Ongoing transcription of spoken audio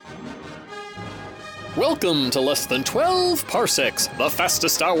Welcome to Less Than 12 Parsecs, the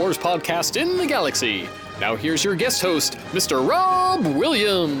fastest Star Wars podcast in the galaxy. Now here's your guest host, Mr. Rob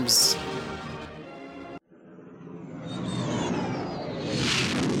Williams.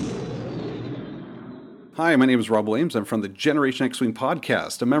 Hi, my name is Rob Williams. I'm from the Generation X-Wing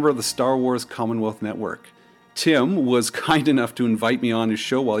podcast, a member of the Star Wars Commonwealth Network. Tim was kind enough to invite me on his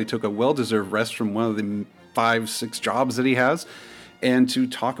show while he took a well-deserved rest from one of the 5-6 jobs that he has, and to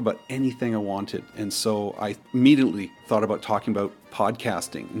talk about anything I wanted. And so I immediately thought about talking about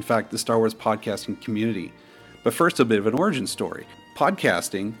podcasting. In fact, the Star Wars podcasting community. But first, a bit of an origin story.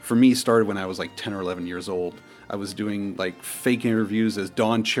 Podcasting, for me, started when I was like 10 or 11 years old. I was doing like fake interviews as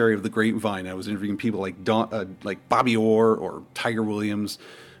Don Cherry of the Grapevine. I was interviewing people like Bobby Orr or Tiger Williams,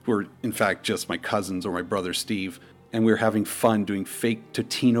 who were in fact just my cousins or my brother Steve. And we were having fun doing fake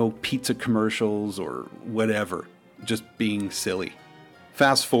Totino pizza commercials or whatever, just being silly.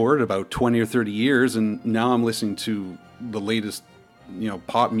 Fast forward about 20 or 30 years, and now I'm listening to the latest,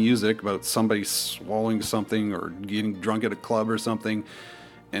 pop music about somebody swallowing something or getting drunk at a club or something,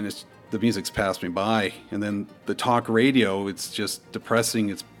 and the music's passed me by. And then the talk radio, it's just depressing,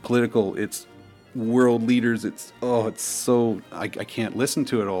 it's political, it's world leaders, I can't listen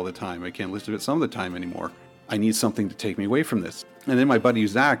to it all the time. I can't listen to it some of the time anymore. I need something to take me away from this. And then my buddy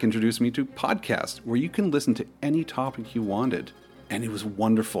Zach introduced me to podcasts, where you can listen to any topic you wanted. And it was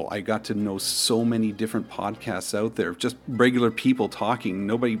wonderful. I got to know so many different podcasts out there, just regular people talking,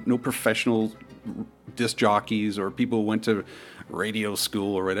 no professional disc jockeys or people who went to radio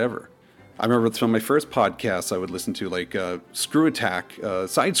school or whatever. I remember some of my first podcasts I would listen to, like Screw Attack,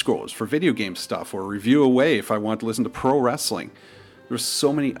 Side Scrollers for video game stuff, or Review Away if I wanted to listen to pro wrestling. There's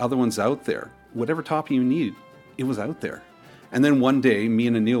so many other ones out there. Whatever topic you need, it was out there. And then one day, me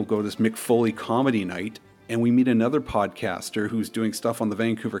and Anil go to this Mick Foley comedy night, and we meet another podcaster who's doing stuff on the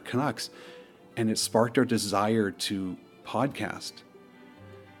Vancouver Canucks, and it sparked our desire to podcast.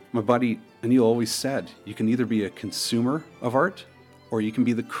 My buddy Anil always said, you can either be a consumer of art, or you can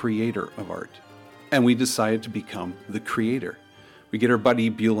be the creator of art. And we decided to become the creator. We get our buddy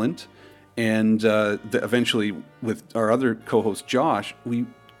Bulant, and eventually with our other co-host Josh, we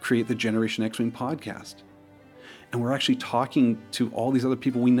create the Generation X-Wing podcast. And we're actually talking to all these other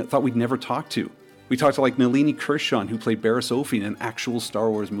people we thought we'd never talk to. We talked to like Nalini Kirshon, who played Barriss Offee in an actual Star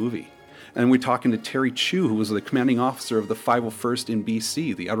Wars movie. And we're talking to Terry Chu, who was the commanding officer of the 501st in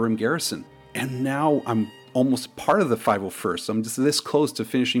BC, the Outer Rim Garrison. And now I'm almost part of the 501st. I'm just this close to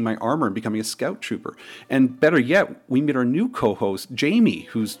finishing my armor and becoming a scout trooper. And better yet, we meet our new co-host, Jamie,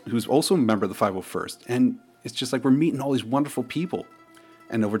 who's also a member of the 501st. And it's just like we're meeting all these wonderful people.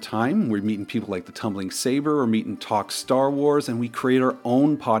 And over time, we're meeting people like the Tumbling Saber, we're meeting Talk Star Wars, and we create our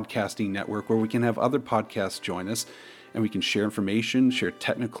own podcasting network where we can have other podcasts join us, and we can share information, share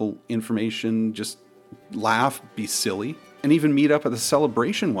technical information, just laugh, be silly, and even meet up at the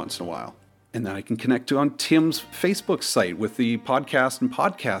celebration once in a while. And then I can connect to on Tim's Facebook site with the podcast and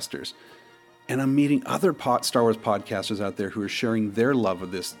podcasters. And I'm meeting other Star Wars podcasters out there who are sharing their love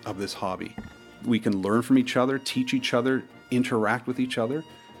of this hobby. We can learn from each other, teach each other, interact with each other,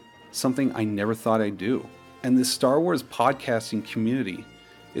 something I never thought I'd do. And this Star Wars podcasting community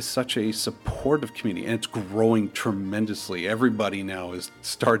is such a supportive community, and it's growing tremendously. Everybody now is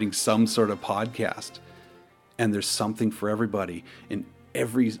starting some sort of podcast, and there's something for everybody in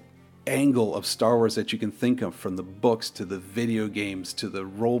every angle of Star Wars that you can think of, from the books to the video games to the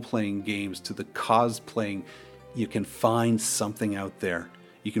role-playing games to the cosplaying. You can find something out there.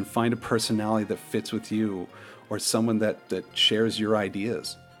 You can find a personality that fits with you, or someone that shares your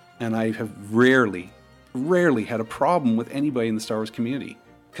ideas. And I have rarely had a problem with anybody in the Star Wars community,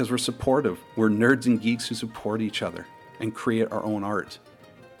 because we're supportive. We're nerds and geeks who support each other and create our own art.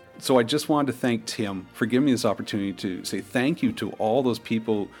 So I just wanted to thank Tim for giving me this opportunity to say thank you to all those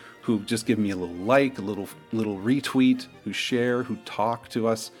people who just give me a little like, a little retweet, who share, who talk to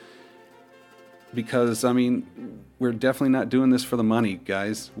us. Because, we're definitely not doing this for the money,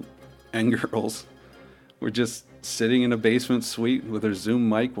 guys and girls. We're just sitting in a basement suite with our Zoom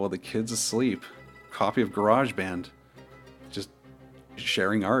mic while the kid's asleep. Copy of GarageBand. Just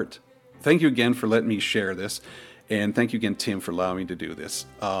sharing art. Thank you again for letting me share this. And thank you again, Tim, for allowing me to do this.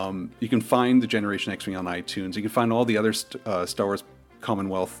 You can find the Generation X-Wing on iTunes. You can find all the other Star Wars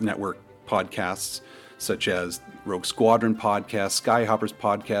Commonwealth Network podcasts, such as Rogue Squadron podcast, Skyhoppers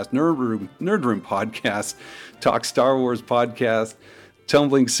podcast, Nerd Room podcast, Talk Star Wars podcast,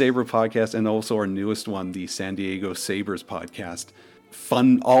 Tumbling Saber podcast, and also our newest one, the San Diego Sabres podcast.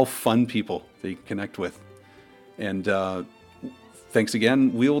 All fun people that you can connect with. And thanks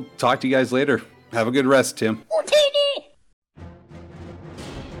again. We'll talk to you guys later. Have a good rest, Tim.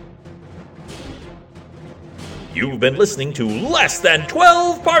 You've been listening to Less Than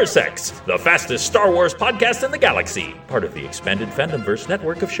 12 Parsecs, the fastest Star Wars podcast in the galaxy, part of the expanded Fandomverse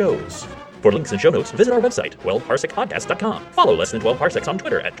network of shows. For links and show notes, visit our website, 12parsecspodcast.com. Follow Less Than 12 Parsecs on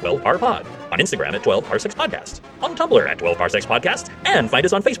Twitter at 12parpod, on Instagram at 12parsecs.podcast, on Tumblr at 12parsecs.podcast, and find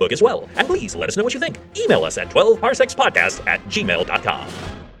us on Facebook as well. And please let us know what you think. Email us at 12parsecs.podcast@gmail.com.